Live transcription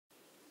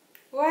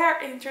Why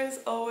are intros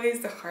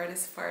always the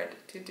hardest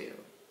part to do?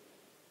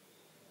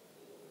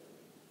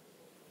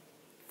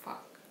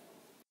 Fuck.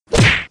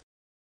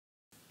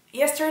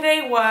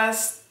 Yesterday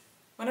was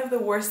one of the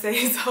worst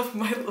days of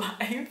my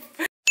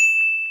life.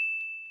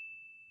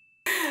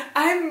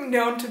 I'm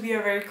known to be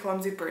a very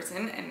clumsy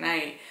person, and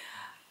I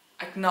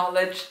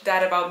acknowledged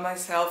that about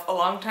myself a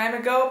long time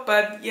ago,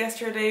 but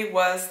yesterday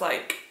was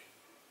like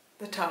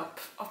the top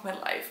of my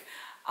life.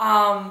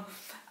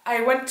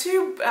 I went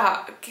to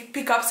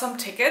pick up some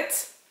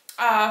tickets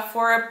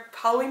for a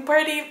Halloween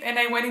party, and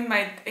I went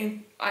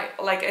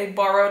I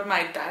borrowed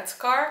my dad's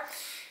car,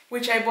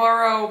 which I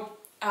borrow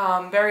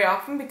very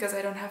often because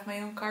I don't have my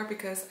own car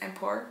because I'm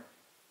poor.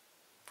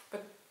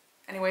 But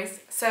anyways,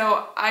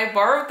 so I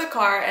borrowed the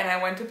car and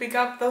I went to pick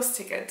up those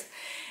tickets.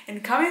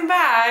 And coming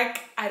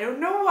back, I don't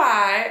know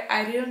why,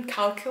 I didn't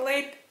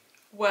calculate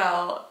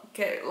well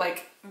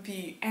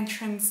the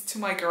entrance to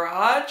my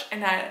garage,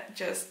 and I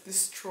just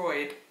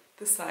destroyed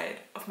the side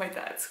of my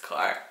dad's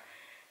car.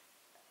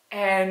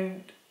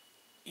 And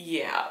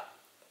yeah,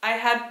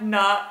 I'm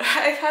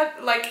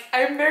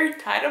very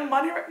tight on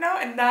money right now,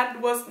 and that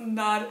was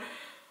not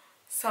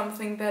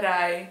something that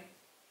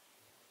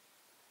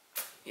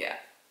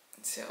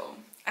so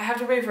I have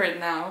to pay for it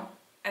now,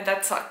 and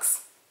that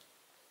sucks.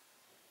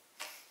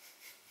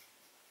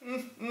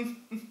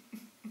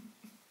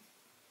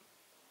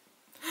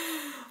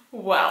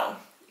 Well,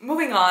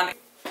 moving on.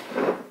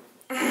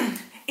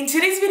 In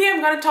today's video,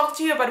 I'm going to talk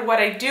to you about what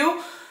I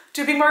do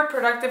to be more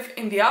productive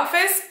in the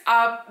office.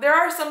 There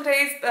are some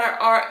days that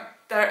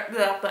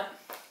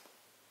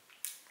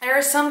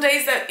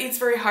it's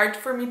very hard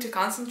for me to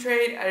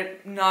concentrate.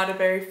 I'm not a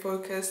very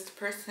focused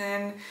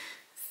person,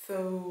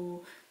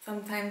 so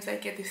sometimes I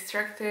get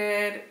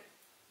distracted. It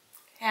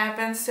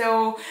happens.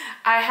 So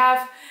I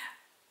have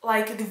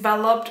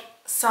developed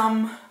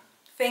some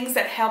things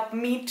that help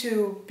me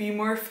to be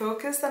more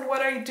focused on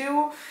what I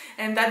do,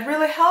 and that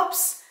really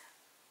helps.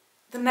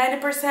 The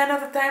 90% of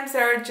the times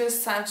there are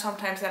just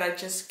sometimes that I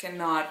just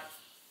cannot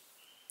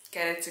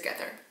get it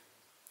together.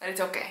 But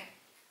it's okay.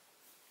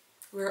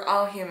 We're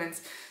all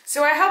humans.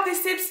 So I hope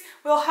these tips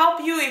will help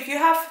you. If you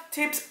have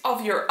tips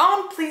of your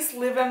own, please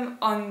leave them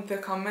on the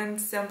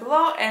comments down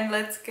below, and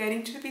let's get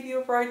into the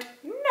video right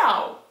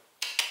now.